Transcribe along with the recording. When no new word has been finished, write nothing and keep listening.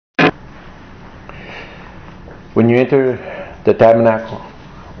When you enter the tabernacle,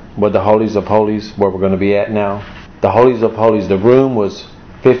 where the holies of holies, where we're going to be at now, the holies of holies, the room was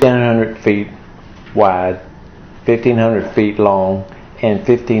 1,500 feet wide, 1,500 feet long, and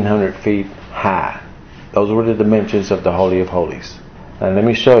 1,500 feet high. Those were the dimensions of the Holy of Holies. Now let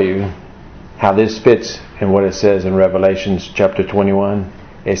me show you how this fits in what it says in Revelation chapter 21.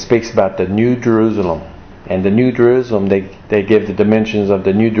 It speaks about the New Jerusalem. And the New Jerusalem, they give the dimensions of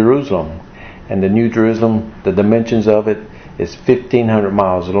the New Jerusalem. And the New Jerusalem, the dimensions of it is 1,500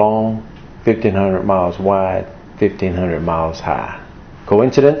 miles long, 1,500 miles wide, 1,500 miles high.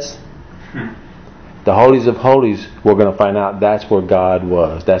 Coincidence? The holies of holies, we're going to find out that's where God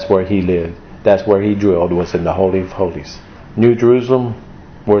was. That's where He lived. That's where He dwelled, was in the Holy of Holies. New Jerusalem,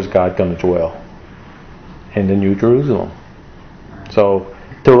 where's God going to dwell? In the New Jerusalem. So,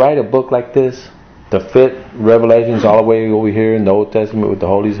 to write a book like this, to fit Revelations all the way over here in the Old Testament with the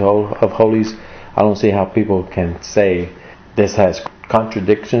holies of holies, I don't see how people can say this has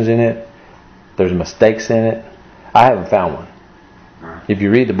contradictions in it, there's mistakes in it. I haven't found one. If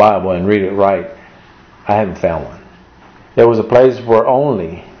you read the Bible and read it right, I haven't found one. There was a place where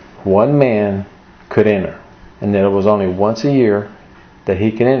only one man could enter, and that it was only once a year that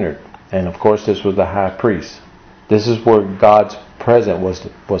he could enter. And of course this was the high priest. This is where God's presence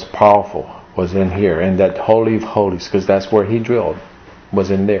was powerful, was in here, in that Holy of Holies, because that's where He dwelled,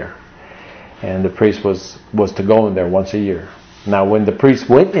 was in there. And the priest was to go in there once a year. Now when the priest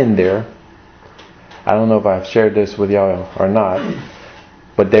went in there, I don't know if I've shared this with y'all or not,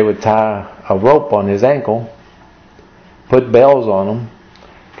 but they would tie a rope on his ankle, put bells on him,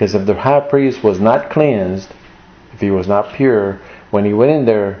 because if the high priest was not cleansed, if he was not pure, when he went in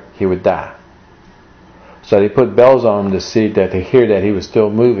there, he would die. So they put bells on him to see that they hear that he was still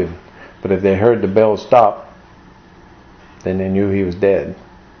moving. But if they heard the bells stop, then they knew he was dead.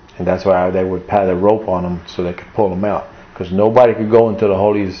 And that's why they would tie the rope on him so they could pull him out. Because nobody could go into the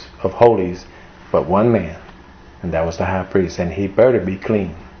holies of holies but one man. And that was the high priest. And he better be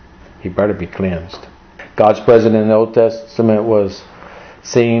clean. He better be cleansed. God's presence in the Old Testament was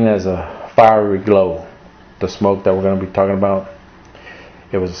seen as a fiery glow. The smoke that we're going to be talking about,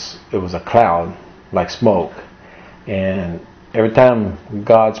 it was a cloud like smoke. And every time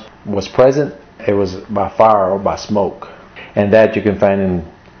God was present, it was by fire or by smoke. And that you can find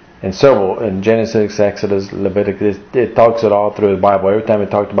in several, in Genesis, Exodus, Leviticus. It talks it all through the Bible. Every time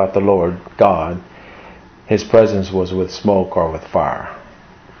it talked about the Lord, God, His presence was with smoke or with fire.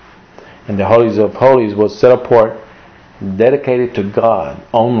 And the holies of holies was set apart, dedicated to God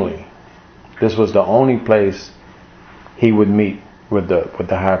only. This was the only place He would meet with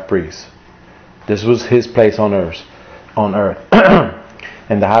the high priest. This was His place on earth.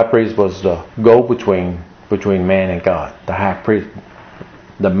 And the high priest was the go-between man and God. The high priest,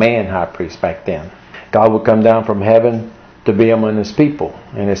 the man high priest back then. God would come down from heaven to be among His people.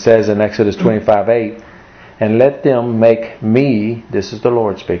 And it says in Exodus 25:8, and let them make me, this is the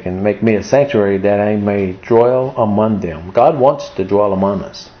Lord speaking, make me a sanctuary that I may dwell among them. God wants to dwell among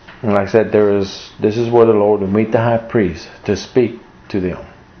us. And like I said, this is where the Lord will meet the high priest to speak to them,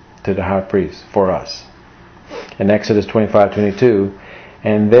 to the high priest for us. In Exodus 25:22,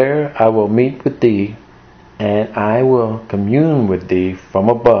 and there I will meet with thee, and I will commune with thee from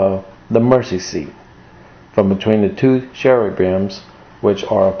above the mercy seat, from between the two cherubims which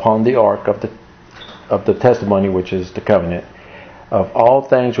are upon the ark of the testimony, which is the covenant, of all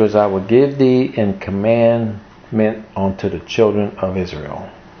things which I will give thee in commandment unto the children of Israel.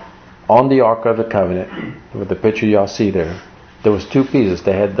 On the ark of the covenant, with the picture y'all see there was two pieces.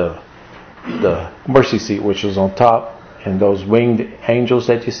 They had the mercy seat, which was on top, and those winged angels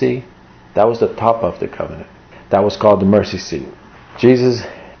that you see, that was the top of the covenant. That was called the mercy seat. Jesus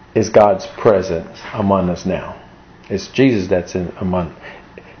is God's presence among us now. It's Jesus that's among.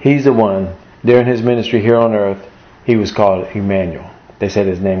 He's the one, during His ministry here on earth, He was called Emmanuel. They said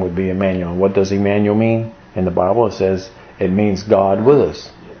His name would be Emmanuel. What does Emmanuel mean? In the Bible it says it means God with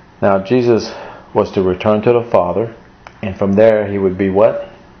us. Now Jesus was to return to the Father, and from there He would be what?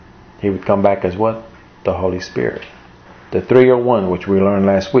 He would come back as what? The Holy Spirit. The three are one, which we learned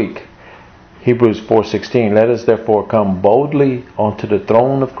last week. Hebrews 4:16, let us therefore come boldly unto the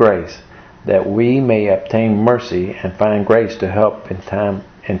throne of grace, that we may obtain mercy and find grace to help in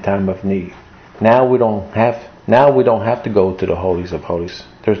time of need. Now we don't have to go to the holies of holies.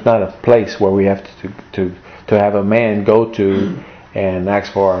 There's not a place where we have to have a man go to and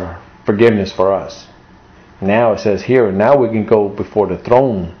ask for forgiveness for us. Now it says here, now we can go before the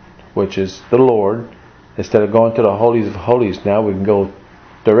throne, which is the Lord. Instead of going to the holies of holies, now we can go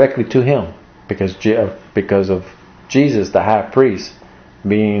directly to Him, because of Jesus, the high priest,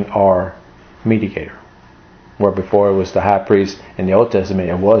 being our mediator. Where before it was the high priest in the Old Testament,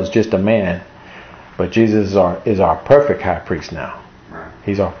 it was just a man. But Jesus is our perfect high priest now.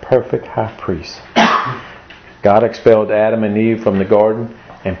 He's our perfect high priest. God expelled Adam and Eve from the garden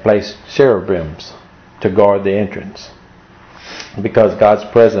and placed cherubims to guard the entrance. Because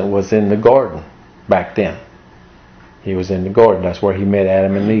God's presence was in the garden back then. He was in the garden. That's where He met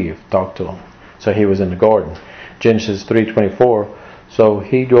Adam and Eve, talked to them. So He was in the garden. Genesis 3:24. So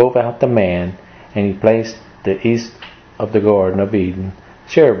He drove out the man, and He placed the east of the Garden of Eden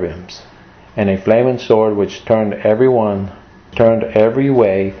cherubims, and a flaming sword which turned every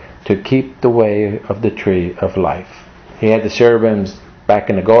way to keep the way of the tree of life. He had the cherubims back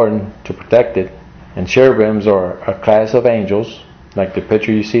in the garden to protect it. And cherubims are a class of angels, like the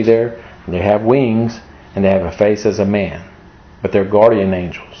picture you see there. They have wings and they have a face as a man. But they're guardian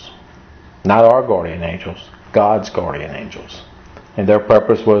angels. Not our guardian angels, God's guardian angels. And their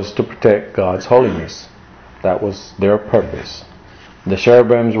purpose was to protect God's holiness. That was their purpose. The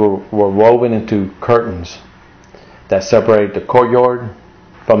cherubims were woven into curtains that separated the courtyard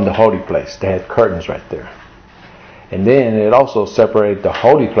from the holy place. They had curtains right there. And then it also separated the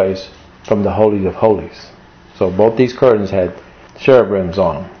holy place from the Holy of Holies. So both these curtains had cherubims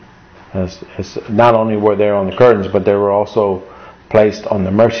on them. It's not only were they on the curtains, but they were also placed on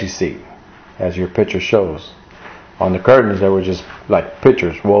the mercy seat, as your picture shows. On the curtains, they were just like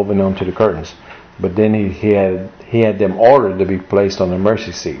pictures woven onto the curtains. But then he had them ordered to be placed on the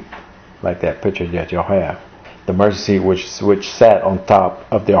mercy seat, like that picture that y'all have. The mercy seat which sat on top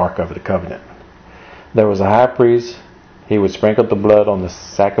of the Ark of the Covenant. There was a high priest. He would sprinkle the blood on the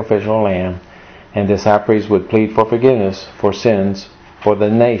sacrificial lamb, and this high priest would plead for forgiveness for sins for the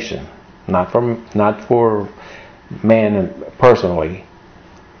nation, not for man personally.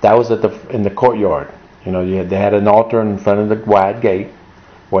 That was in the courtyard. They had an altar in front of the wide gate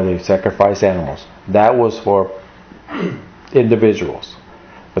where they sacrificed animals. That was for individuals.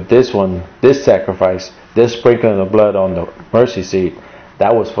 But this sacrifice, this sprinkling of blood on the mercy seat,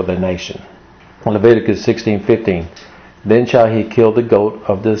 that was for the nation. Leviticus 16:15. Then shall he kill the goat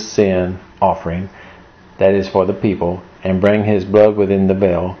of the sin offering, that is for the people, and bring his blood within the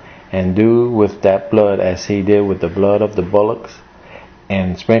veil, and do with that blood as he did with the blood of the bullocks,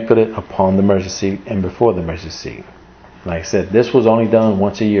 and sprinkle it upon the mercy seat and before the mercy seat. Like I said, this was only done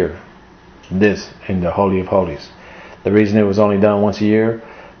once a year. This in the Holy of Holies. The reason it was only done once a year,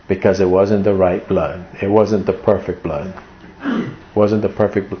 because it wasn't the right blood. It wasn't the perfect blood. It wasn't the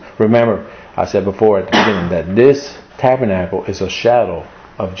perfect blood. Remember, I said before at the beginning that this tabernacle is a shadow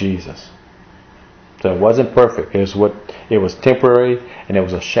of Jesus. So it wasn't perfect. It was temporary, and it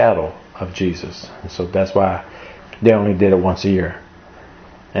was a shadow of Jesus. And so that's why they only did it once a year.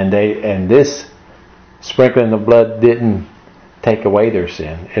 And this sprinkling of blood didn't take away their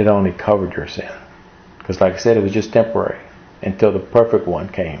sin. It only covered your sin. Because like I said, it was just temporary until the perfect one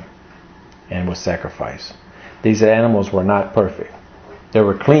came and was sacrificed. These animals were not perfect. They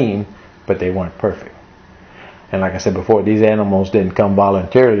were clean, but they weren't perfect. And like I said before, these animals didn't come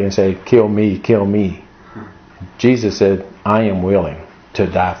voluntarily and say, kill me, kill me. Jesus said, I am willing to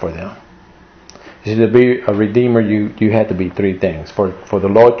die for them. You see, to be a redeemer, you had to be three things. For the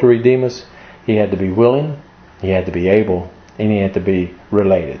Lord to redeem us, He had to be willing, He had to be able, and He had to be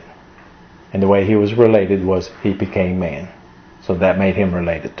related. And the way He was related was He became man. So that made Him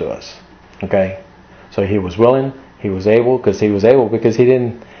related to us. Okay? So He was willing, He was able, because He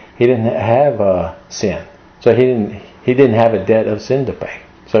didn't have sin. So he didn't have a debt of sin to pay.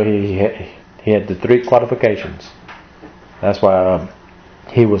 So he had the three qualifications. That's why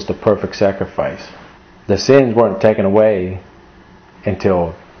He was the perfect sacrifice. The sins weren't taken away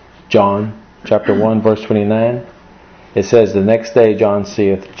until John chapter 1 verse 29. It says, the next day John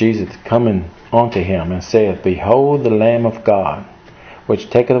seeth Jesus coming unto him, and saith, Behold the Lamb of God, which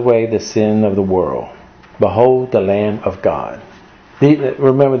taketh away the sin of the world. Behold the Lamb of God.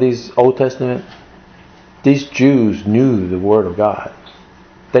 Remember these Old Testament? These Jews knew the Word of God.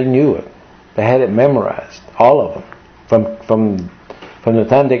 They knew it. They had it memorized. All of them. From the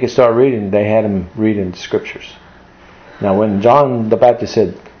time they could start reading, they had them reading the Scriptures. Now when John the Baptist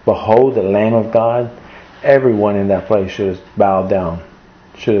said, Behold the Lamb of God, everyone in that place should have bowed down.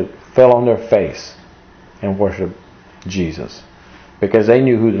 Should have fell on their face and worshiped Jesus. Because they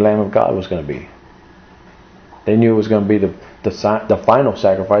knew who the Lamb of God was going to be. They knew it was going to be the final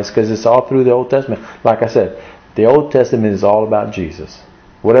sacrifice, because it's all through the Old Testament. Like I said, the Old Testament is all about Jesus.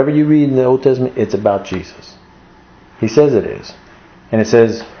 Whatever you read in the Old Testament, it's about Jesus. He says it is. And it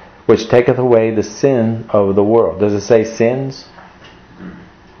says, which taketh away the sin of the world. Does it say sins?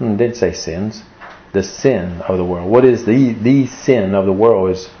 It didn't say sins. The sin of the world. What is the sin of the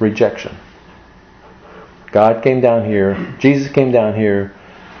world is rejection. God came down here. Jesus came down here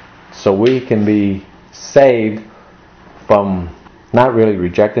so we can be saved from not really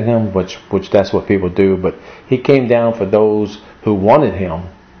rejecting Him, which that's what people do, but He came down for those who wanted Him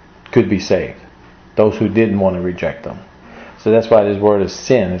could be saved. Those who didn't want to reject Him. So that's why this word is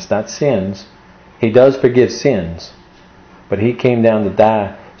sin. It's not sins. He does forgive sins, but He came down to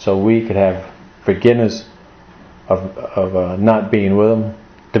die so we could have forgiveness of not being with Him,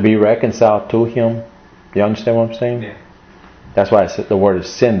 to be reconciled to Him. You understand what I'm saying? Yeah. That's why the word is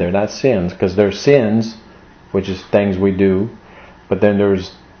sin there, not sins, because there's sins, which is things we do, but then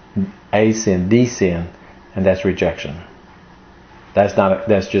there's a sin, the sin, and that's rejection.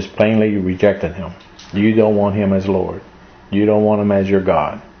 That's just plainly rejecting Him. You don't want Him as Lord. You don't want Him as your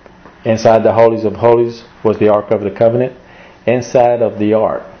God. Inside the holies of holies was the Ark of the Covenant. Inside of the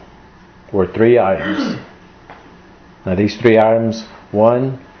Ark were 3 items. Now these 3 items,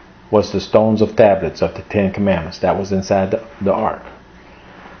 one was the stones of tablets of the 10 Commandments. That was inside the Ark.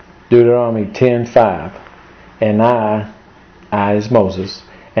 Deuteronomy 10:5. And I is Moses,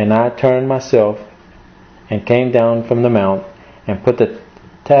 and I turned myself and came down from the mount and put the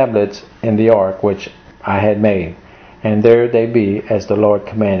tablets in the ark which I had made, and there they be as the Lord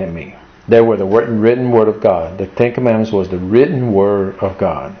commanded me. They were the written word of God. The 10 Commandments was the written word of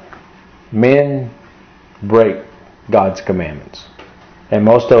God. Men break God's commandments, and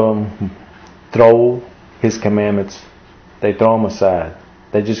most of them throw His commandments. They throw them aside.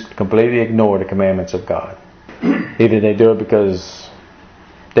 They just completely ignore the commandments of God. Either they do it because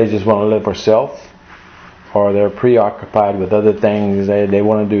they just want to live for self, or they're preoccupied with other things. They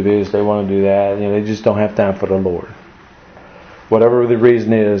want to do this, they want to do that. They just don't have time for the Lord. Whatever the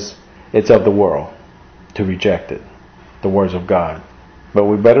reason is, it's of the world to reject it, the words of God. But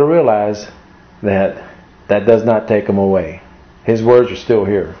we better realize that that does not take them away. His words are still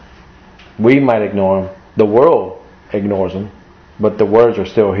here. We might ignore them. The world ignores them, but the words are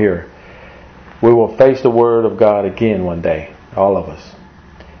still here. We will face the word of God again one day, all of us.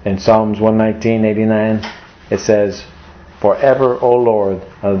 In Psalms 119:89, it says, "Forever, O Lord,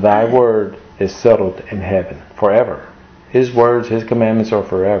 thy word is settled in heaven." Forever. His words, His commandments are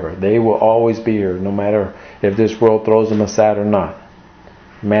forever. They will always be here, no matter if this world throws them aside or not.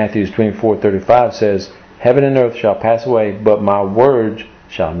 Matthew 24:35 says, "Heaven and earth shall pass away, but my words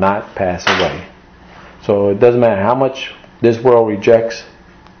shall not pass away." So it doesn't matter how much this world rejects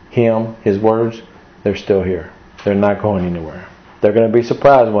Him, His words, they're still here. They're not going anywhere. They're going to be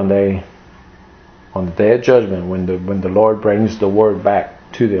surprised one day, on the day of judgment, when the Lord brings the word back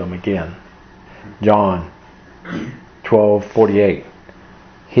to them again. John 12:48.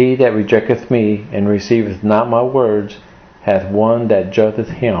 "He that rejecteth me and receiveth not my words hath one that judgeth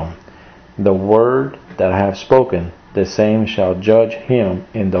him. The word that I have spoken, the same shall judge him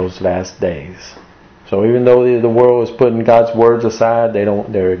in those last days." So even though the world is putting God's words aside,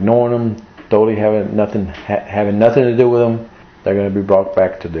 they're ignoring them, totally having nothing to do with them, they're going to be brought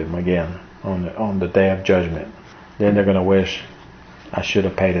back to them again on the day of judgment. Then they're going to wish, "I should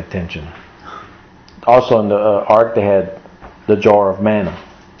have paid attention." Also in the ark they had the jar of manna,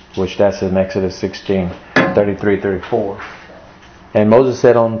 which that's in Exodus 16:33-34. "And Moses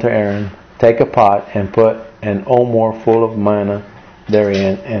said unto Aaron, Take a pot and put an omer full of manna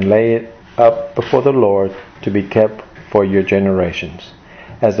therein, and lay it up before the Lord to be kept for your generations.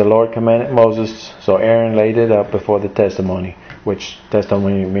 As the Lord commanded Moses, so Aaron laid it up before the testimony," which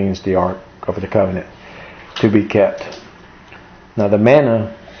testimony means the Ark of the Covenant, "to be kept." Now the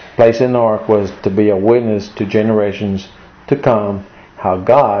manna placed in the ark was to be a witness to generations to come how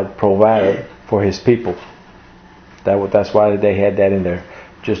God provided for His people. That's why they had that in there,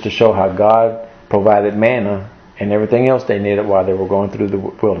 just to show how God provided manna and everything else they needed while they were going through the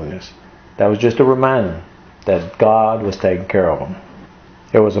wilderness. That was just a reminder that God was taking care of them.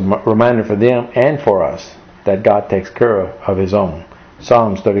 It was a reminder for them and for us that God takes care of His own.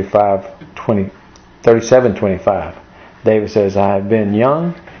 Psalms 37:25. David says, "I have been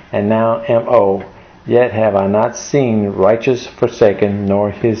young and now am old, yet have I not seen righteous forsaken, nor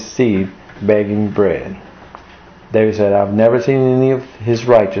his seed begging bread." David said, "I've never seen any of His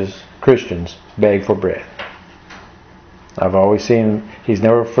righteous Christians beg for bread. I've always seen He's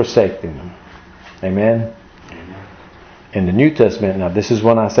never forsaken them." Amen? In the New Testament, now this is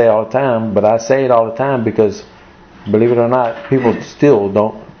one I say all the time, but I say it all the time because, believe it or not, people still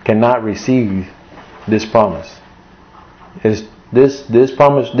cannot receive this promise. This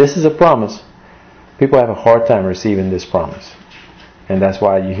promise, this is a promise. People have a hard time receiving this promise. And that's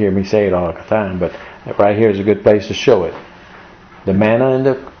why you hear me say it all the time, but right here is a good place to show it. The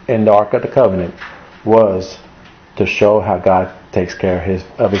manna in the Ark of the Covenant was to show how God takes care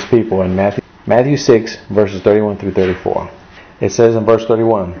of His people. In Matthew 6, verses 31 through 34. It says in verse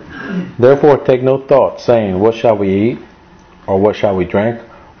 31, Therefore take no thought, saying, What shall we eat? Or what shall we drink?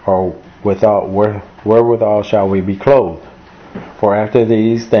 Or wherewithal shall we be clothed? For after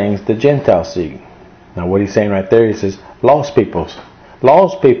these things the Gentiles seek. Now what he's saying right there, he says, lost people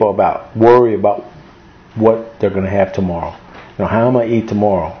worry about what they're going to have tomorrow. How am I eat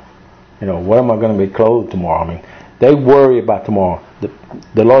tomorrow? What am I going to be clothed tomorrow? I mean, they worry about tomorrow.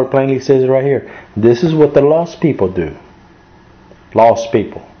 The Lord plainly says it right here. This is what the lost people do. Lost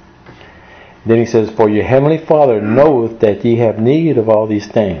people. Then he says, For your heavenly Father knoweth that ye have need of all these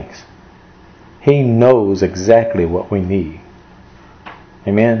things. He knows exactly what we need.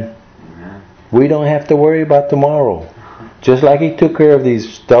 Amen? Amen. We don't have to worry about tomorrow. Just like He took care of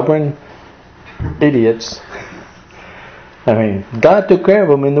these stubborn idiots. I mean, God took care of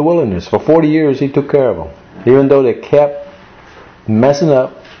them in the wilderness. For 40 years He took care of them. Even though they kept messing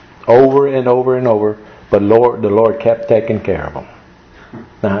up over and over and over. But the Lord kept taking care of them.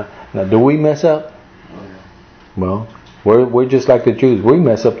 Now, do we mess up? Well, we're just like the Jews. We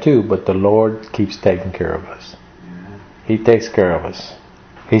mess up too, but the Lord keeps taking care of us. He takes care of us.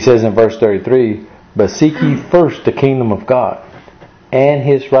 He says in verse 33, But seek ye first the kingdom of God and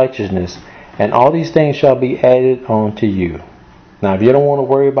His righteousness, and all these things shall be added on to you. Now, if you don't want to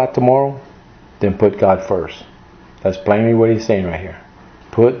worry about tomorrow, then put God first. That's plainly what He's saying right here.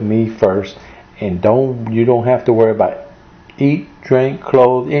 Put me first, and you don't have to worry about eat, drink,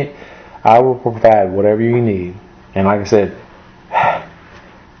 clothe. I will provide whatever you need. And like I said,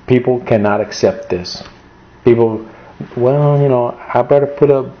 people cannot accept this. People, I better put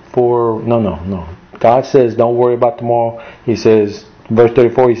up for... No. God says, don't worry about tomorrow. He says, verse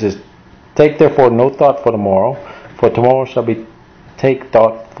 34, He says, Take therefore no thought for tomorrow, for tomorrow shall take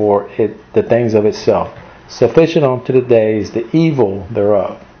thought for it, the things of itself. Sufficient unto the day is the evil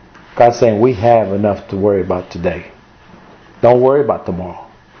thereof. God's saying we have enough to worry about today. Don't worry about tomorrow.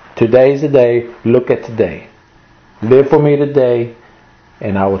 Today's the day. Look at today. Live for me today,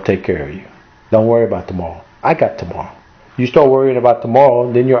 and I will take care of you. Don't worry about tomorrow. I got tomorrow. You start worrying about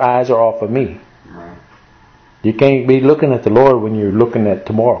tomorrow, then your eyes are off of me. You can't be looking at the Lord when you're looking at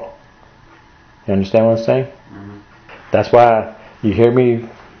tomorrow. You understand what I'm saying? Mm-hmm. That's why you hear me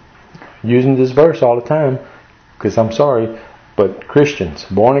using this verse all the time, because I'm sorry, but Christians,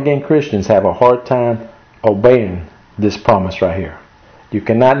 born again Christians, have a hard time obeying this promise right here. You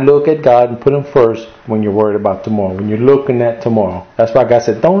cannot look at God and put Him first when you're worried about tomorrow, when you're looking at tomorrow. That's why God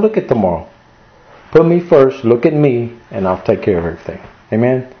said, don't look at tomorrow. Put me first, look at me, and I'll take care of everything.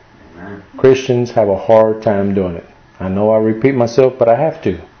 Amen? Amen. Christians have a hard time doing it. I know I repeat myself, but I have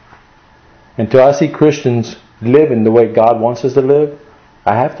to. Until I see Christians living the way God wants us to live,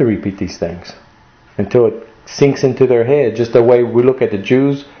 I have to repeat these things. Until it sinks into their head, just the way we look at the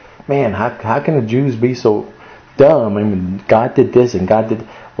Jews. Man, how can the Jews be so dumb? I mean, God did this and God did...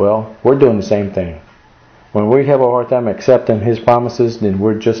 Well, we're doing the same thing. When we have a hard time accepting His promises, then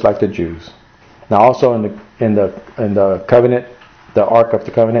we're just like the Jews. Now, also in the covenant, the Ark of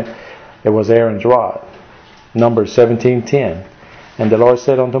the Covenant, it was Aaron's rod. Numbers 17:10. And the Lord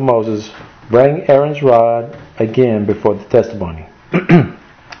said unto Moses, Bring Aaron's rod again before the testimony,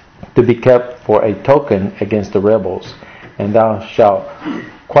 to be kept for a token against the rebels. And thou shalt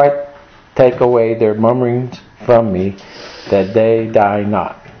quite take away their murmurings from me, that they die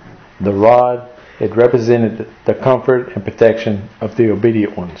not. The rod, it represented the comfort and protection of the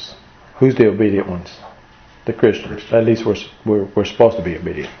obedient ones. Who's the obedient ones? The Christians. At least we're supposed to be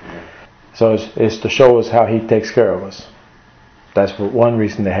obedient. So it's to show us how He takes care of us. That's one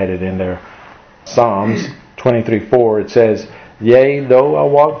reason they had it in there. Psalms 23:4, it says, Yea, though I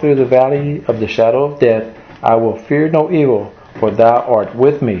walk through the valley of the shadow of death, I will fear no evil, for Thou art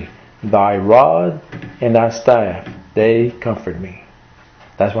with me. Thy rod and Thy staff, they comfort me.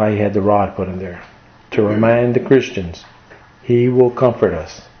 That's why He had the rod put in there. To remind the Christians, He will comfort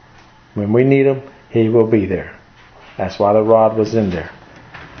us. When we need Him, He will be there. That's why the rod was in there.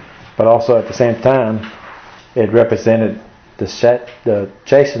 But also at the same time, it represented the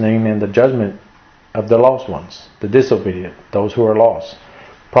chastening and the judgment of the lost ones, the disobedient, those who are lost.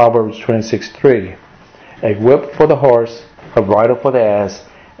 Proverbs 26:3. A whip for the horse, a bridle for the ass,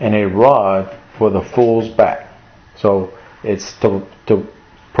 and a rod for the fool's back. So it's to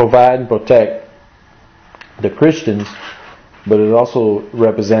provide and protect the Christians, but it also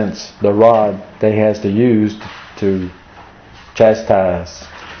represents the rod that He has to use to chastise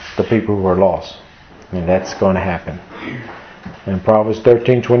the people who are lost. And that's going to happen. In Proverbs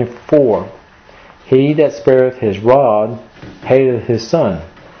 13:24, He that spareth his rod hateth his son,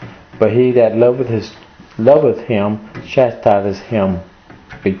 but he that loveth him chastiseth him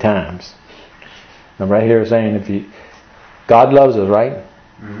betimes. And right here it's saying God loves us, right?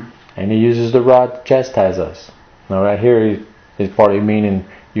 Mm-hmm. And He uses the rod to chastise us. Now right here is partly meaning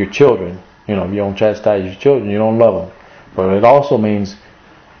your children. You know, if you don't chastise your children, you don't love them. But it also means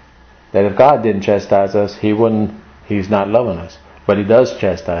that if God didn't chastise us, He's not loving us. But He does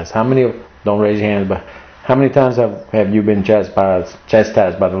chastise. How many, don't raise your hands, but how many times have you been chastised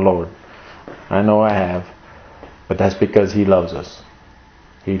by the Lord? I know I have. But that's because He loves us.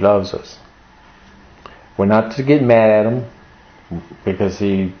 He loves us. We're not to get mad at Him because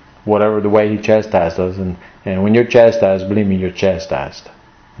whatever the way He chastised us. And when you're chastised, believe me, you're chastised.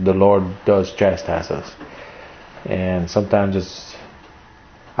 The Lord does chastise us. And sometimes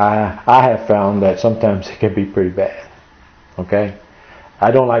I have found that sometimes it can be pretty bad. Okay?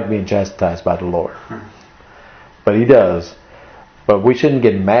 I don't like being chastised by the Lord. But He does. But we shouldn't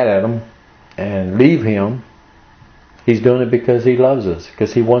get mad at Him and leave Him. He's doing it because He loves us.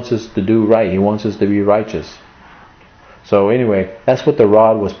 Because He wants us to do right. He wants us to be righteous. So anyway, that's what the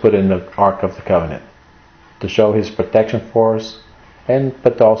rod was put in the Ark of the Covenant. To show His protection for us.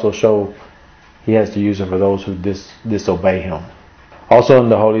 But to also show He has to use it for those who disobey Him. Also in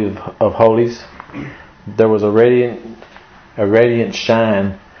the Holy of Holies, there was a radiant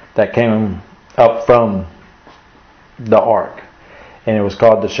shine that came up from the Ark. And it was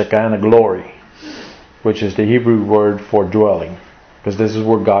called the Shekinah glory, which is the Hebrew word for dwelling. Because this is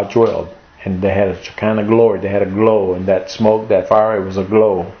where God dwelled. And they had a Shekinah glory. They had a glow. And that smoke, that fire, it was a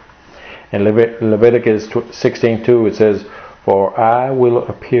glow. In Leviticus 16:2 it says, "For I will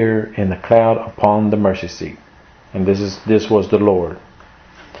appear in the cloud upon the mercy seat." And this was the Lord.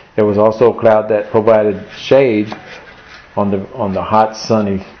 There was also a cloud that provided shade on the hot,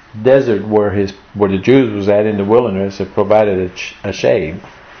 sunny desert where the Jews was at in the wilderness. It provided a shade.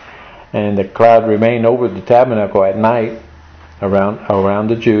 And the cloud remained over the tabernacle at night around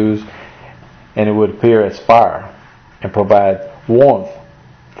the Jews, and it would appear as fire and provide warmth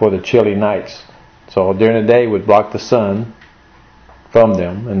for the chilly nights. So during the day it would block the sun from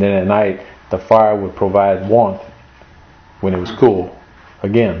them, and then at night the fire would provide warmth when it was cool.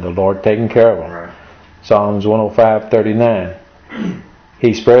 Again, the Lord taking care of them. Right. Psalms 105:39.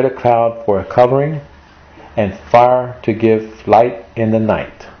 He spread a cloud for a covering and fire to give light in the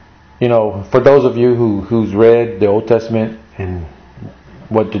night. You know, for those of you who's read the Old Testament and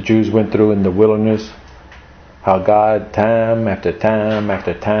what the Jews went through in the wilderness, how God time after time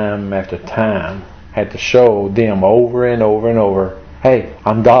after time after time had to show them over and over and over, hey,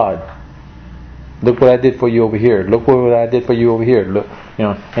 I'm God. Look what I did for you over here. Look what I did for you over here. Look, you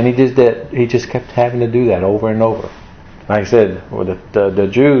know, and He just kept having to do that over and over. Like I said, well, the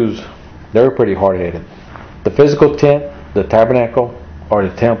Jews, they were pretty hard-headed. The physical tent, the tabernacle, or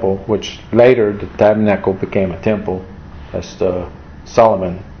the temple, which later the tabernacle became a temple. That's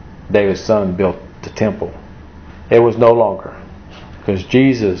Solomon, David's son, built the temple. It was no longer, because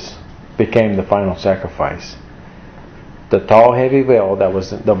Jesus became the final sacrifice. The tall, heavy veil that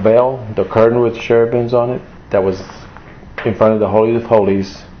was the curtain with cherubims on it, that was in front of the Holy of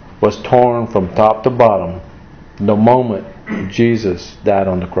Holies, was torn from top to bottom the moment Jesus died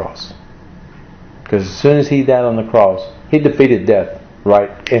on the cross. Because as soon as He died on the cross, He defeated death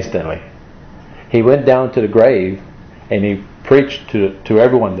right instantly. He went down to the grave and He preached to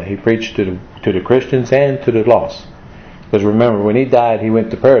everyone there. He preached to the Christians and to the lost. Because remember, when He died, He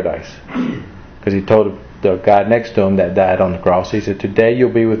went to paradise. Because He told the guy next to Him that died on the cross, He said, today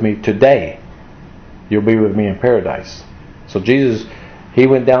you'll be with me. Today you'll be with me in paradise. So Jesus, He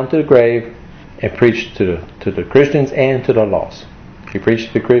went down to the grave and preached to the Christians and to the lost. He preached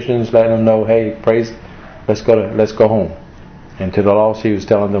to the Christians, letting them know, hey, praise, let's go home. And to the lost, He was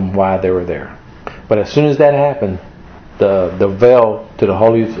telling them why they were there. But as soon as that happened, the veil to the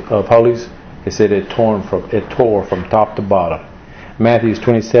Holy of Holies, it said it tore from top to bottom. Matthew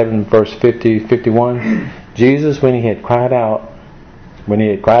 27 verse 50-51. Jesus, when He had cried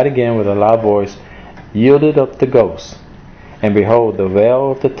again with a loud voice, yielded up the ghost. And behold, the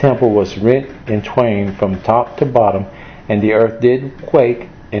veil of the temple was rent in twain from top to bottom, and the earth did quake,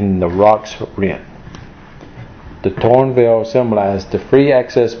 and the rocks rent. The torn veil symbolized the free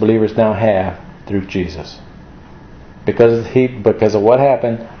access believers now have through Jesus. Because of what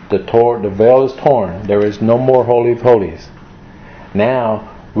happened, the veil is torn. There is no more Holy of Holies.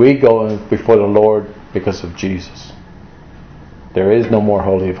 Now we go before the Lord because of Jesus. There is no more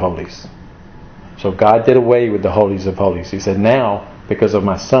Holy of Holies. So God did away with the Holies of Holies. He said, now, because of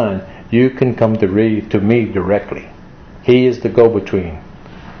my Son, you can come to me directly. He is the go-between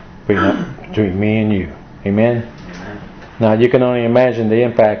between me and you. Amen? Amen. Now you can only imagine the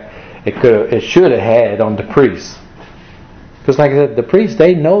impact it should have had on the priests. Because like I said, the priests,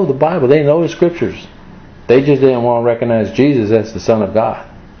 they know the Bible. They know the Scriptures. They just didn't want to recognize Jesus as the Son of God.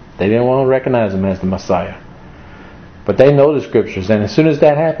 They didn't want to recognize Him as the Messiah. But they know the Scriptures. And as soon as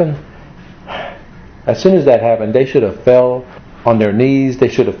that happened, they should have fell on their knees. They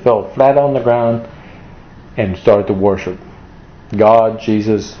should have fell flat on the ground and started to worship God,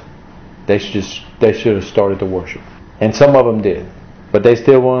 Jesus. They should have started to worship. And some of them did. But they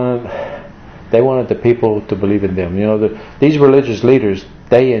still wanted the people to believe in them. You know, these religious leaders,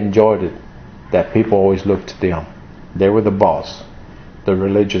 they enjoyed it that people always looked to them. They were the boss, the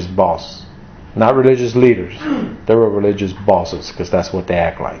religious boss. Not religious leaders. They were religious bosses, because that's what they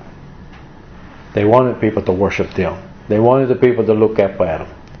act like. They wanted people to worship them. They wanted the people to look up at them.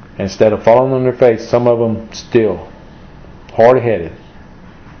 Instead of falling on their face, some of them still, hard-headed,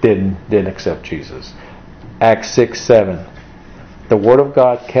 didn't accept Jesus. Acts 6:7. The Word of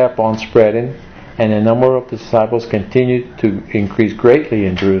God kept on spreading, and the number of disciples continued to increase greatly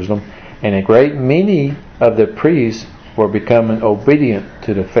in Jerusalem, and a great many of the priests were becoming obedient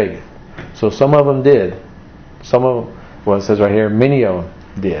to the faith. So some of them did. Some of them, well, it says right here, many of them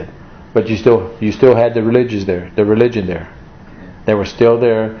did. But you still had the religion there. They were still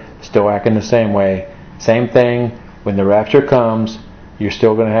there, still acting the same way. Same thing, when the rapture comes, you're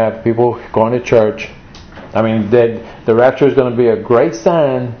still going to have people going to church. I mean, the rapture is going to be a great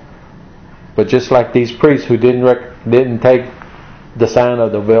sign, but just like these priests who didn't take the sign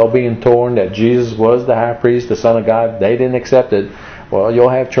of the veil being torn, that Jesus was the high priest, the Son of God, they didn't accept it. Well, you'll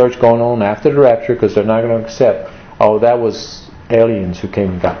have church going on after the rapture, because they're not going to accept, oh, that was aliens who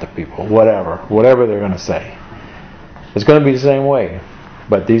came and got the people. Whatever they're going to say. It's going to be the same way.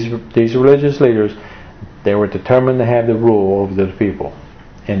 But these religious leaders, they were determined to have the rule over the people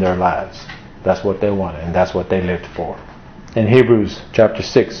in their lives. That's what they wanted, and that's what they lived for. In Hebrews chapter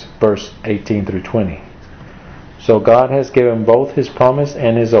 6, verse 18 through 20. So God has given both His promise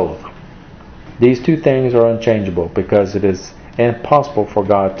and His oath. These two things are unchangeable, because it is impossible for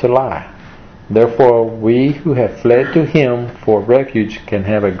God to lie. Therefore, we who have fled to Him for refuge can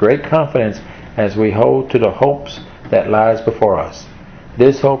have a great confidence as we hold to the hopes that lies before us.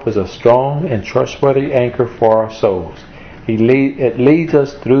 This hope is a strong and trustworthy anchor for our souls. It leads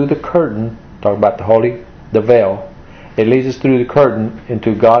us through the curtain, talk about the veil. It leads us through the curtain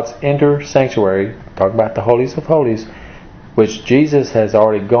into God's inner sanctuary, talk about the holies of holies, which Jesus has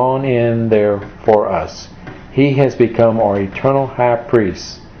already gone in there for us. He has become our eternal high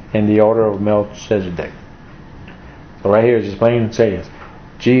priest in the order of Melchizedek. So right here, just plain and saying,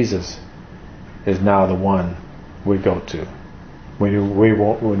 Jesus is now the one we go to. When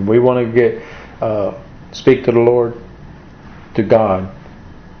we want to speak to the Lord, to God,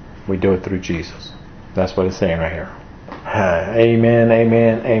 we do it through Jesus. That's what it's saying right here. Amen,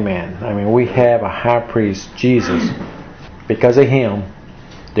 amen, amen. I mean, we have a high priest, Jesus. Because of Him,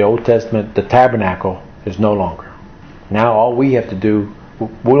 the Old Testament, the tabernacle, is no longer. Now all we have to do,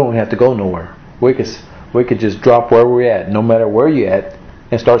 we don't have to go nowhere. We could just drop where we're at, no matter where you're at,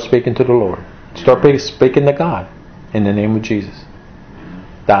 and start speaking to the Lord. Start speaking to God in the name of Jesus.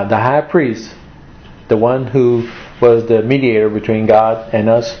 The high priest, the one who was the mediator between God and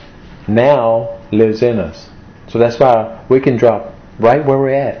us, now lives in us. So that's why we can drop right where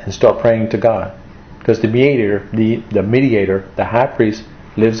we're at and start praying to God. Because the mediator, the high priest,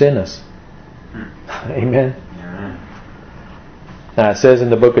 lives in us. Amen. Now it says in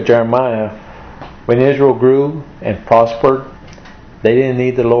the book of Jeremiah, when Israel grew and prospered, they didn't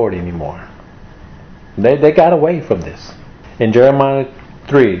need the Lord anymore. They got away from this. In Jeremiah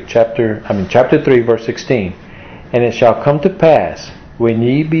 3, chapter 3, verse 16, and it shall come to pass, when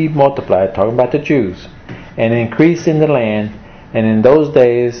ye be multiplied, talking about the Jews, and increase in the land, and in those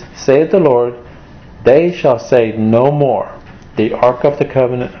days, saith the Lord, they shall say no more, the ark of the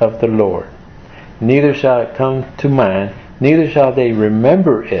covenant of the Lord. Neither shall it come to mind, neither shall they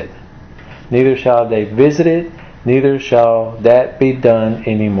remember it, neither shall they visit it, neither shall that be done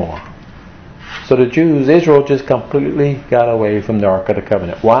anymore. So the Jews, Israel, just completely got away from the Ark of the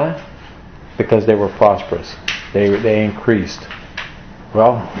Covenant. Why? Because they were prosperous. They increased.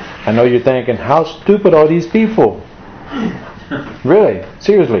 Well, I know you're thinking, how stupid are these people? Really?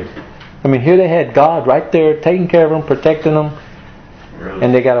 Seriously. I mean, here they had God right there taking care of them, protecting them,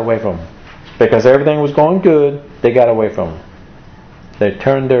 and they got away from Him. Because everything was going good, they got away from Him. They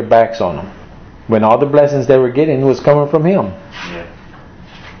turned their backs on Him. When all the blessings they were getting was coming from Him. Yeah.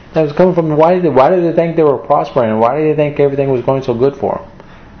 That was coming from, why did they think they were prospering? Why did they think everything was going so good for them?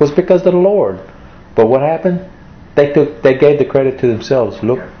 It was because of the Lord. But what happened? They gave the credit to themselves.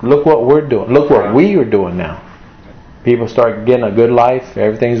 Look what we're doing. Look what we are doing now. People start getting a good life.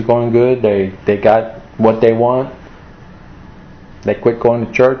 Everything's going good. They got what they want. They quit going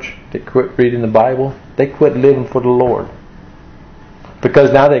to church. They quit reading the Bible. They quit living for the Lord.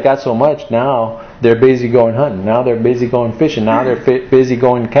 Because now they got so much, now they're busy going hunting. Now they're busy going fishing. Now they're busy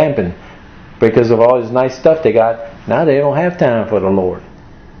going camping. Because of all this nice stuff they got, now they don't have time for the Lord.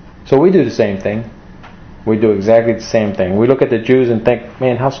 So we do the same thing. We do exactly the same thing. We look at the Jews and think,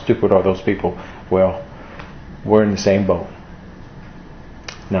 man, how stupid are those people? Well, we're in the same boat.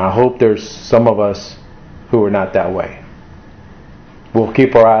 Now I hope there's some of us who are not that way. We'll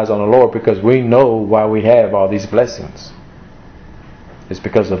keep our eyes on the Lord because we know why we have all these blessings. It's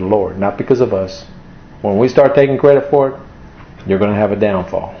because of the Lord, not because of us. When we start taking credit for it, you're going to have a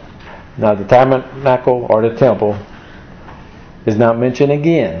downfall. Now the tabernacle or the temple is not mentioned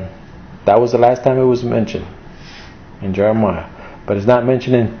again. That was the last time it was mentioned in Jeremiah. But it's not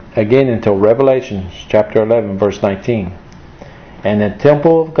mentioned again until Revelation chapter 11 verse 19. And the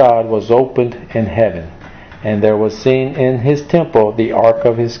temple of God was opened in heaven, and there was seen in his temple the ark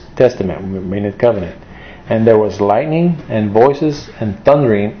of his testament, meaning covenant. And there was lightning and voices and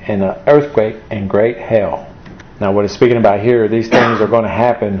thundering and an earthquake and great hail. Now what it's speaking about here, these things are going to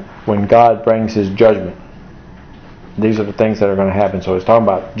happen when God brings his judgment. These are the things that are going to happen. So it's talking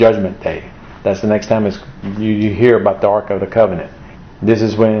about Judgment Day. That's the next time you hear about the Ark of the Covenant. This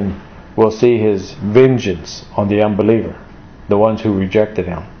is when we'll see his vengeance on the unbeliever, the ones who rejected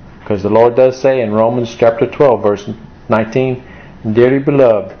him. Because the Lord does say in Romans chapter 12 verse 19, Dearly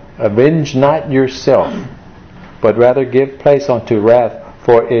beloved, avenge not yourself, but rather give place unto wrath,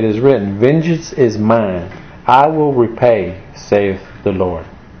 for it is written, Vengeance is mine, I will repay, saith the Lord.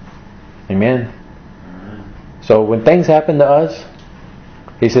 Amen. So when things happen to us,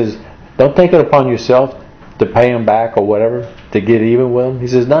 he says, don't take it upon yourself to pay them back or whatever, to get even with them. He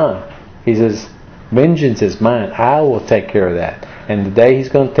says, no. He says, vengeance is mine. I will take care of that. And the day he's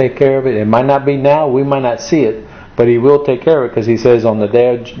going to take care of it, it might not be now, we might not see it, but he will take care of it because he says on the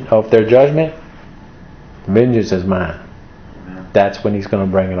day of their judgment, vengeance is mine. That's when he's going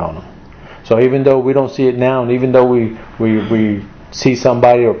to bring it on them. So even though we don't see it now, and even though we see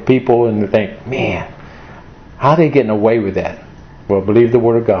somebody or people and we think, man, how are they getting away with that? Well, believe the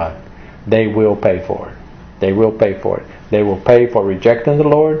Word of God. They will pay for it. They will pay for it. They will pay for rejecting the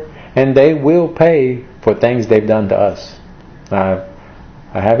Lord, and they will pay for things they've done to us. I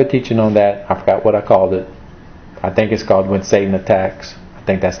have a teaching on that. I forgot what I called it. I think it's called When Satan Attacks. I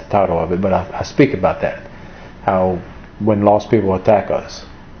think that's the title of it. But I speak about that. How when lost people attack us.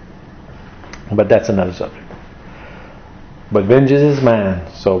 But that's another subject. But vengeance is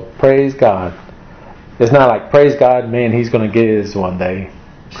mine. So praise God. It's not like, praise God, man, he's going to get his one day.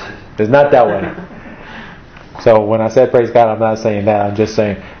 It's not that way. So when I said praise God, I'm not saying that. I'm just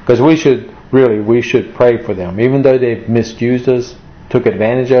saying, because we should pray for them. Even though they've misused us, took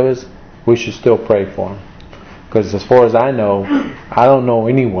advantage of us, we should still pray for them. Because as far as I know, I don't know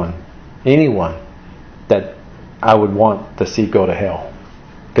anyone that I would want to see go to hell.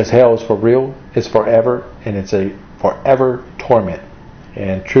 Because hell is for real, it's forever, and it's a forever torment.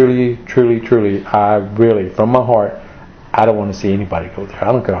 And truly, I really, from my heart, I don't want to see anybody go there.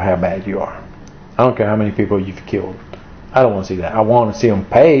 I don't care how bad you are. I don't care how many people you've killed. I don't want to see that. I want to see them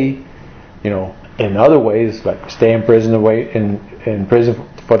pay, in other ways, like stay in prison in prison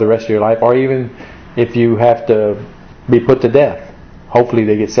for the rest of your life, or even if you have to be put to death. Hopefully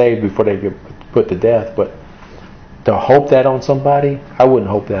they get saved before they get put to death. But to hope that on somebody, I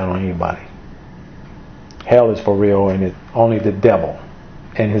wouldn't hope that on anybody. Hell is for real, and only the devil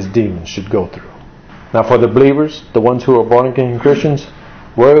and his demons should go through. Now for the believers, the ones who are born again Christians,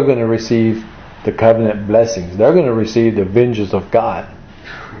 we're going to receive the covenant blessings. They're going to receive the vengeance of God.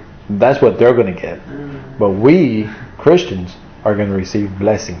 That's what they're going to get. But we, Christians, are going to receive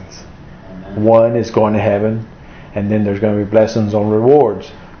blessings. One is going to heaven, and then there's going to be blessings on rewards.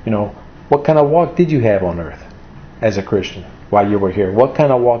 What kind of walk did you have on earth as a Christian while you were here? What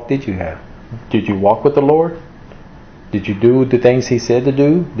kind of walk did you have? Did you walk with the Lord? Did you do the things He said to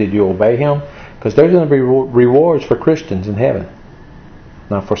do? Did you obey Him? Because there's going to be rewards for Christians in heaven.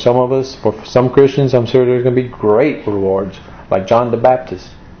 Now for some of us, for some Christians, I'm sure there's going to be great rewards. Like John the Baptist.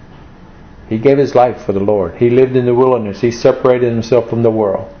 He gave his life for the Lord. He lived in the wilderness. He separated himself from the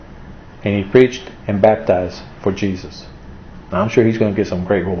world. And he preached and baptized for Jesus. Now I'm sure he's going to get some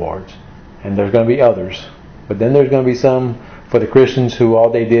great rewards. And there's going to be others. But then there's going to be some for the Christians who all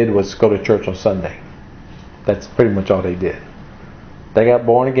they did was go to church on Sunday. That's pretty much all they did. They got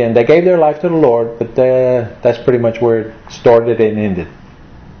born again. They gave their life to the Lord, but that's pretty much where it started and ended.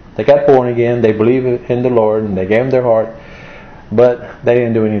 They got born again. They believed in the Lord, and they gave Him their heart, but they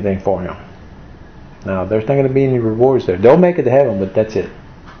didn't do anything for Him. Now, there's not going to be any rewards there. They'll make it to heaven, but that's it.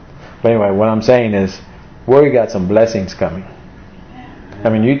 But anyway, what I'm saying is, we got some blessings coming. I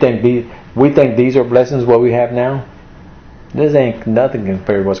mean, we think these are blessings what we have now? This ain't nothing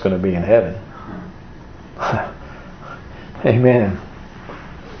compared to what's going to be in heaven. Amen.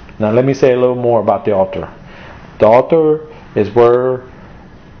 Now let me say a little more about the altar. The altar is where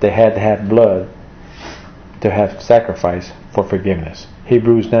they had to have blood to have sacrifice for forgiveness.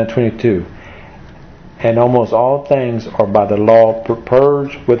 Hebrews 9:22. And almost all things are by the law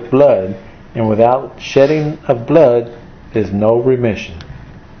purged with blood, and without shedding of blood is no remission.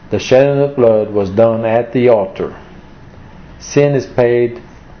 The shedding of blood was done at the altar. Sin is paid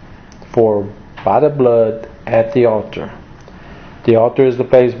for by the blood at the altar. The altar is the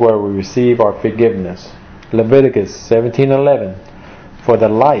place where we receive our forgiveness. Leviticus 17:11. For the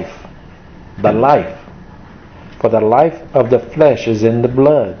life of the flesh is in the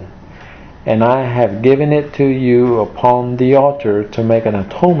blood, and I have given it to you upon the altar to make an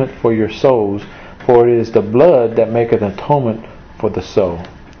atonement for your souls, for it is the blood that maketh atonement for the soul.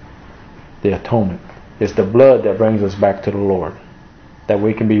 The atonement. It's the blood that brings us back to the Lord, that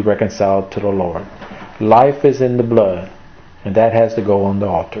we can be reconciled to the Lord. Life is in the blood, and that has to go on the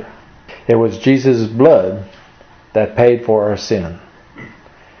altar. It was Jesus' blood that paid for our sin.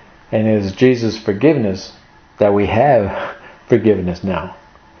 And it is Jesus' forgiveness that we have forgiveness now.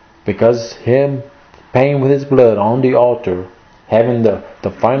 Because Him paying with His blood on the altar, having the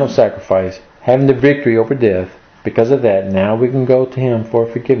final sacrifice, having the victory over death, because of that, now we can go to Him for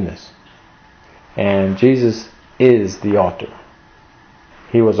forgiveness. And Jesus is the altar.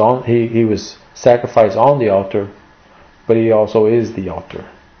 He was sacrificed on the altar, but He also is the altar.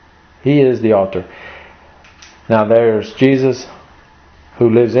 He is the altar. Now there's Jesus who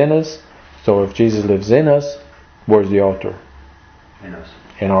lives in us. So if Jesus lives in us, where's the altar? In us.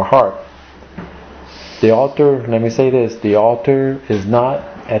 In our heart. The altar, let me say this, the altar is not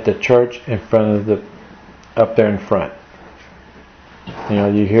at the church in front of up there in front. You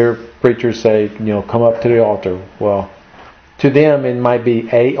know, you hear preachers say, come up to the altar. Well, to them it might be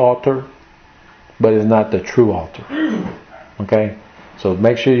a altar, but it's not the true altar. Okay? So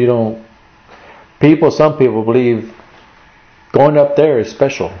make sure you don't... Some people believe going up there is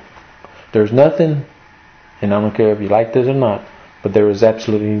special. There's nothing, and I don't care if you like this or not, but there is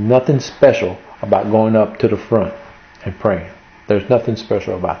absolutely nothing special about going up to the front and praying. There's nothing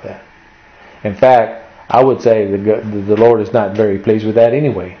special about that. In fact, I would say the Lord is not very pleased with that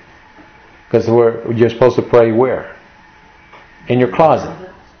anyway. Because you're supposed to pray where? In your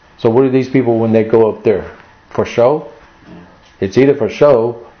closet. So what do these people when they go up there? For show? It's either for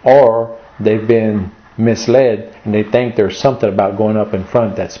show or they've been misled and they think there's something about going up in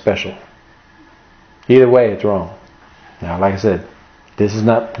front that's special. Either way, it's wrong. Now, like I said,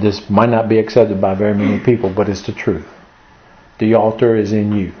 this might not be accepted by very many people, but it's the truth. The altar is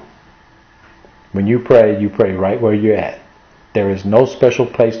in you. When you pray right where you're at. There is no special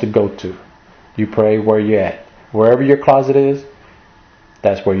place to go to. You pray where you're at. Wherever your closet is,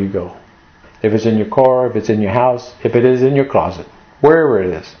 that's where you go. If it's in your car, if it's in your house, if it is in your closet, wherever it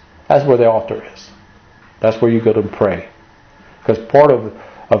is, that's where the altar is. That's where you go to pray. Because part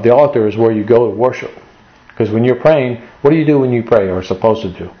of the altar is where you go to worship. Because when you're praying, what do you do when you pray or are supposed to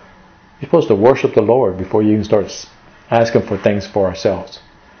do? You're supposed to worship the Lord before you even start asking for things for ourselves.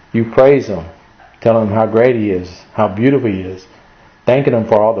 You praise Him. Tell Him how great He is, how beautiful He is. Thanking Him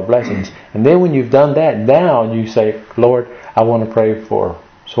for all the blessings. And then when you've done that, now you say, Lord, I want to pray for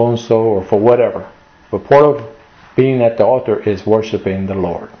so-and-so or for whatever. But part of being at the altar is worshiping the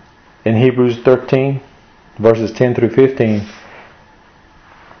Lord. In Hebrews 13, verses 10 through 15,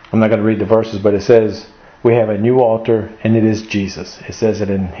 I'm not going to read the verses, but it says, we have a new altar, and it is Jesus. It says it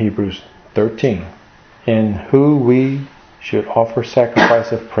in Hebrews 13. In who we should offer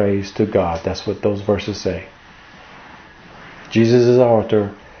sacrifice of praise to God. That's what those verses say. Jesus is our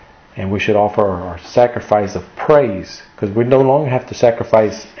altar, and we should offer our sacrifice of praise. Because we no longer have to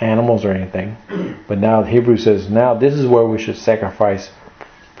sacrifice animals or anything. But now Hebrews says, now this is where we should sacrifice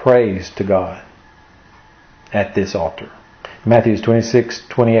praise to God. At this altar. Matthew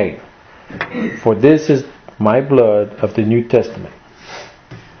 26:28. For this is my blood of the New Testament,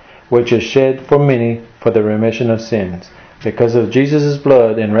 which is shed for many for the remission of sins. Because of Jesus'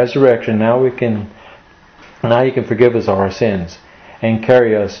 blood and resurrection, now He can forgive us of our sins and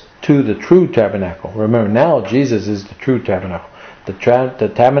carry us to the true tabernacle. Remember, now Jesus is the true tabernacle. The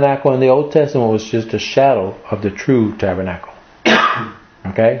tabernacle in the Old Testament was just a shadow of the true tabernacle.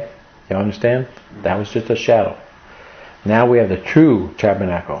 Okay? You understand? That was just a shadow. Now we have the true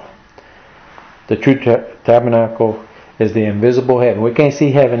tabernacle. The true tabernacle is the invisible heaven. We can't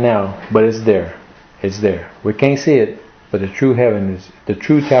see heaven now, but it's there. It's there. We can't see it, but the true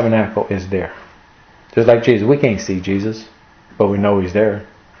tabernacle is there. Just like Jesus. We can't see Jesus, but we know He's there.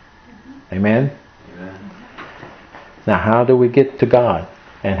 Amen? Amen. Now, how do we get to God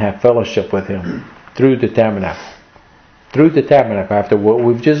and have fellowship with Him? Through the tabernacle. Through the tabernacle. After what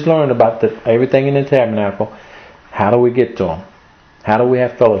we've just learned about everything in the tabernacle, how do we get to Him? How do we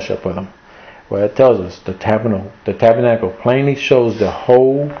have fellowship with Him? Well, it tells us the tabernacle plainly shows the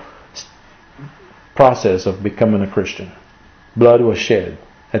whole process of becoming a Christian. Blood was shed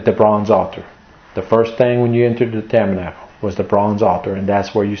at the bronze altar. The first thing when you entered the tabernacle was the bronze altar, and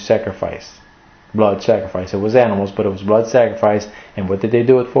that's where you sacrifice. Blood sacrifice. It was animals, but it was blood sacrifice. And what did they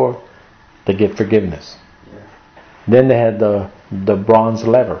do it for? To get forgiveness. Yeah. Then they had the bronze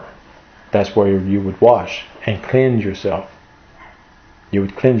laver. That's where you would wash and cleanse yourself. You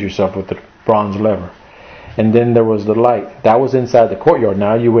would cleanse yourself with the bronze laver. And then there was the light. That was inside the courtyard.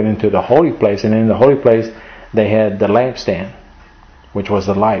 Now you went into the holy place, and in the holy place they had the lampstand, which was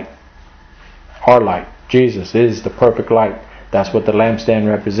the light. Our light. Jesus is the perfect light. That's what the lampstand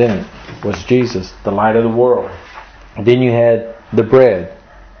represented, was Jesus, the light of the world. Then you had the bread,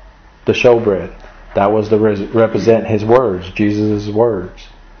 the showbread. That was to represent His words, Jesus' words.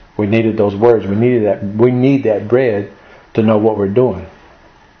 We needed those words. We need that bread to know what we're doing.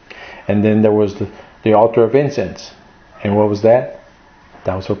 And then there was the altar of incense. And what was that?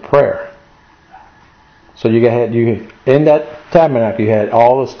 That was for prayer. So you in that tabernacle, you had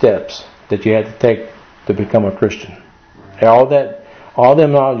all the steps that you had to take to become a Christian. All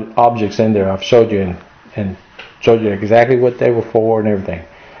them objects in there, I've showed you and showed you exactly what they were for and everything.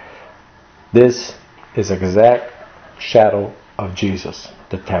 This is an exact shadow of Jesus,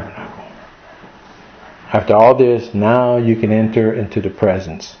 the tabernacle. After all this, now you can enter into the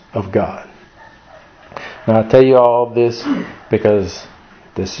presence of God. Now I tell you all this because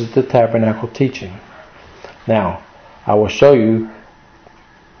this is the tabernacle teaching. Now, I will show you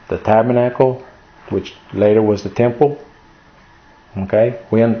the tabernacle, which later was the temple. Okay?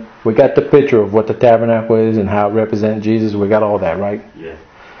 We got the picture of what the tabernacle is and how it represents Jesus. We got all that, right? Yeah.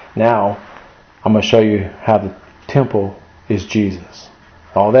 Now, I'm going to show you how the temple is Jesus.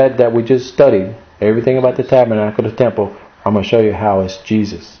 All that we just studied, everything about the tabernacle, the temple, I'm going to show you how it's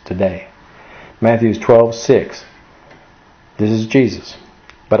Jesus today. Matthew 12:6. This is Jesus.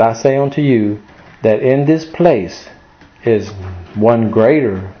 But I say unto you that in this place is one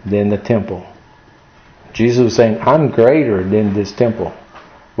greater than the temple. Jesus was saying, I'm greater than this temple.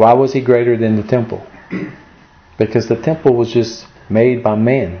 Why was He greater than the temple? Because the temple was just made by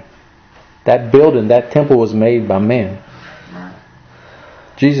man. That building, that temple was made by man.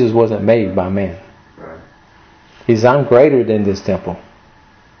 Jesus wasn't made by man. He says, I'm greater than this temple.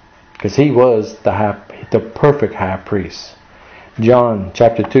 Because He was the perfect high priest. John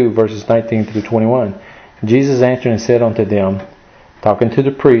chapter 2 verses 19 through 21. Jesus answered and said unto them, talking to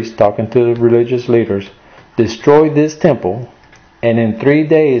the priests, talking to the religious leaders, destroy this temple, and in 3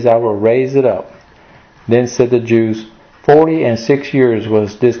 days I will raise it up. Then said the Jews, 46 years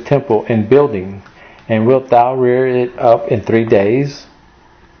was this temple in building, and wilt thou rear it up in 3 days?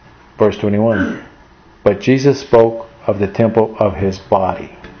 Verse 21. But Jesus spoke of the temple of His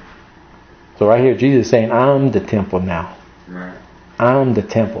body. So right here, Jesus is saying, I'm the temple now. Right. I'm the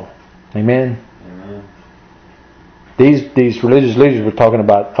temple. Amen? Amen. These religious leaders were talking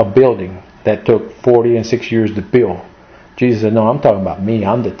about a building that took 46 years to build. Jesus said, no, I'm talking about me.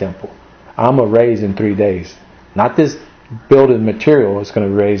 I'm the temple. I'm going to raise in 3 days. Not this building material is going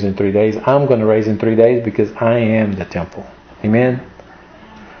to raise in 3 days. I'm going to raise in 3 days because I am the temple. Amen?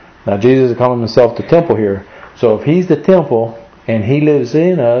 Now Jesus is calling Himself the temple here. So if He's the temple and He lives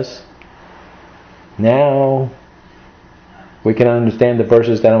in us, now we can understand the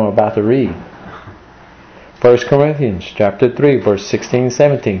verses that I'm about to read. 1 Corinthians chapter 3 verse 16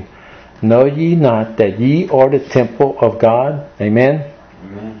 17. Know ye not that ye are the temple of God? Amen?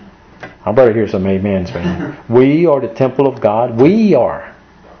 Amen. I better hear some amens, man. We are the temple of God. We are.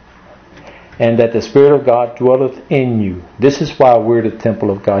 And that the Spirit of God dwelleth in you. This is why we're the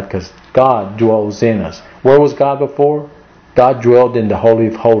temple of God, because God dwells in us. Where was God before? God dwelled in the Holy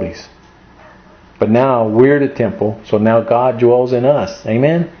of Holies. But now we're the temple, so now God dwells in us.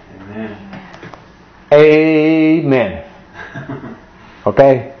 Amen? Amen. Amen.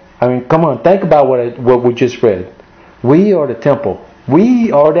 Okay? I mean, come on, think about what we just read. We are the temple.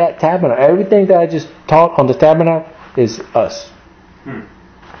 We are that tabernacle. Everything that I just taught on the tabernacle is us. Amen.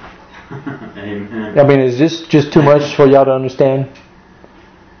 I mean, is this just too much for y'all to understand?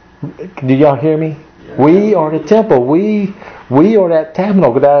 Do y'all hear me? Yeah. We are the temple. We are that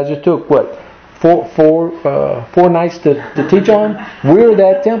tabernacle that I just took, what, four nights to teach on? We're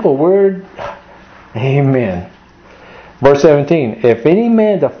that temple. Amen. Verse 17. If any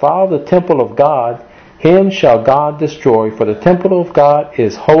man defile the temple of God, him shall God destroy, for the temple of God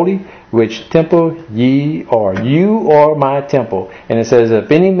is holy, which temple ye are. You are my temple. And it says,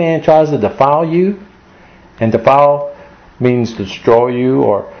 if any man tries to defile you, and defile means destroy you,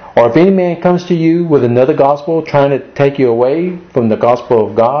 or if any man comes to you with another gospel trying to take you away from the gospel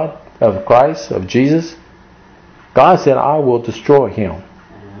of God, of Christ, of Jesus, God said, I will destroy him.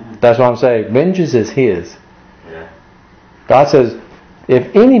 That's what I'm saying. Vengeance is his. God says,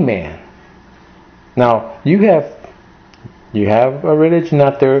 if any man. Now, you have a religion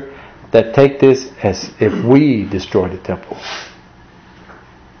out there that take this as if we destroy the temple,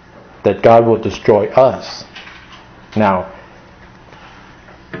 that God will destroy us. Now,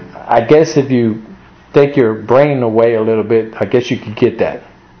 I guess if you take your brain away a little bit, I guess you could get that.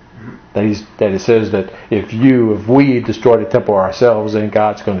 That it says that if we destroy the temple ourselves, then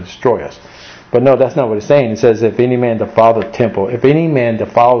God's going to destroy us. But no, that's not what it's saying. It says, if any man defile the temple, if any man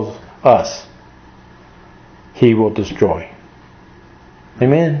defiles us, he will destroy.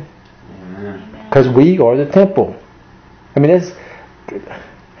 Amen? Because we are the temple. I mean, that's,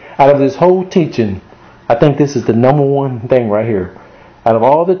 out of this whole teaching, I think this is the number one thing right here. Out of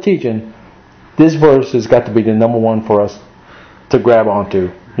all the teaching, this verse has got to be the number one for us to grab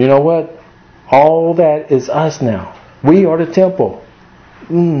onto. You know what? All that is us now. We are the temple.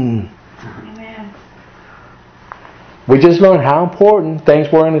 Amen. We just learned how important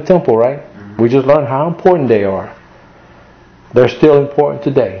things were in the temple, right? We just learned how important they are. They're still important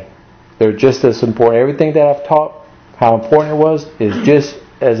today. They're just as important. Everything that I've taught, how important it was, is just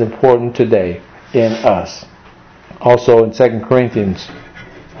as important today in us. Also in 2 Corinthians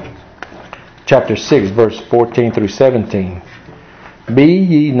chapter 6, verse 14 through 17. Be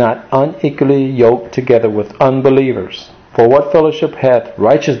ye not unequally yoked together with unbelievers. For what fellowship hath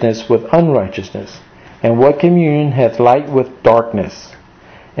righteousness with unrighteousness? And what communion hath light with darkness?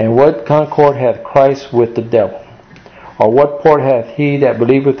 And what concord hath Christ with the devil? Or what part hath he that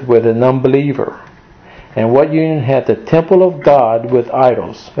believeth with an unbeliever? And what union hath the temple of God with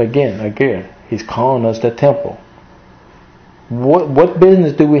idols? Again, he's calling us the temple. What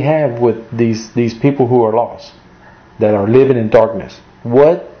business do we have with these people who are lost, that are living in darkness?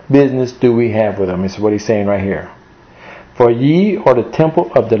 What business do we have with them? Is what he's saying right here. For ye are the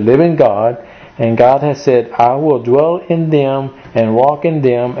temple of the living God, and God has said, I will dwell in them and walk in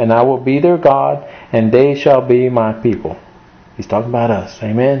them, and I will be their God, and they shall be my people. He's talking about us.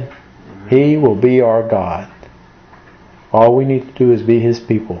 Amen? He will be our God. All we need to do is be His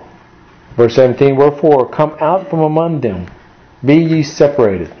people. Verse 17, wherefore come out from among them, be ye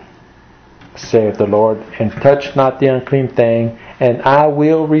separated, saith the Lord, and touch not the unclean thing, and I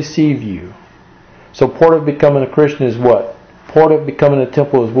will receive you. So part of becoming a Christian is what? Part of becoming a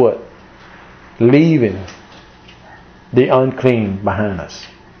temple is what? Leaving the unclean behind us.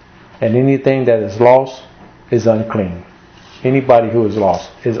 And anything that is lost is unclean. Anybody who is lost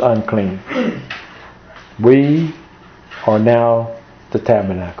is unclean. We are now the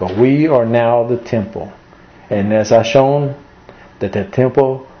tabernacle. We are now the temple. And as I shown, that the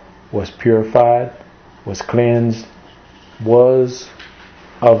temple was purified, was cleansed, was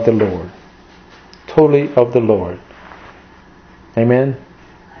of the Lord. Totally of the Lord. Amen?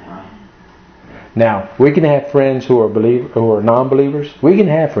 Now, we can have friends who are non-believers. We can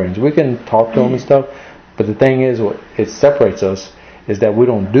have friends. We can talk to them and stuff. But the thing is, what it separates us is that we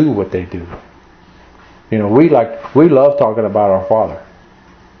don't do what they do. You know, we love talking about our Father.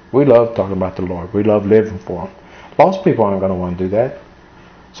 We love talking about the Lord. We love living for Him. Lost people aren't going to want to do that.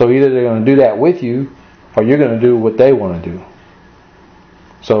 So either they're going to do that with you, or you're going to do what they want to do.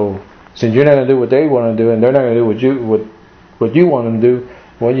 So since you're not going to do what they want to do, and they're not going to do what you want them to do,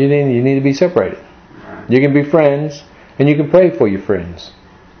 well, you need to be separated. You can be friends, and you can pray for your friends.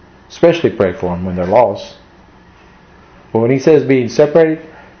 Especially pray for them when they're lost. But when he says being separated,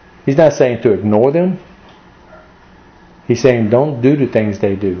 he's not saying to ignore them. He's saying don't do the things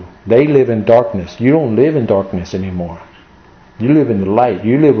they do. They live in darkness. You don't live in darkness anymore. You live in the light.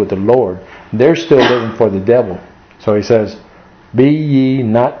 You live with the Lord. They're still living for the devil. So he says, be ye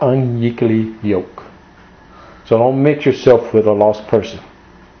not unequally yoked. So don't mix yourself with a lost person.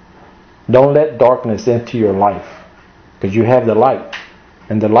 Don't let darkness into your life. Because you have the light.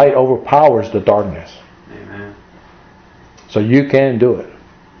 And the light overpowers the darkness. Amen. So you can do it.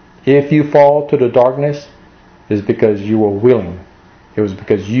 If you fall to the darkness, it's because you were willing. It was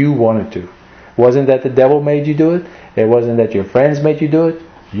because you wanted to. It wasn't that the devil made you do it. It wasn't that your friends made you do it.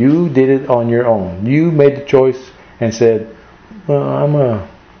 You did it on your own. You made the choice and said, well, I'm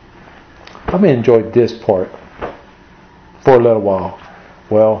gonna enjoy this part for a little while.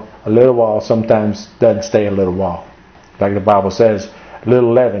 Well, a little while sometimes doesn't stay a little while. Like the Bible says, a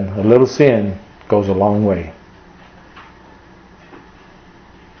little leaven, a little sin goes a long way.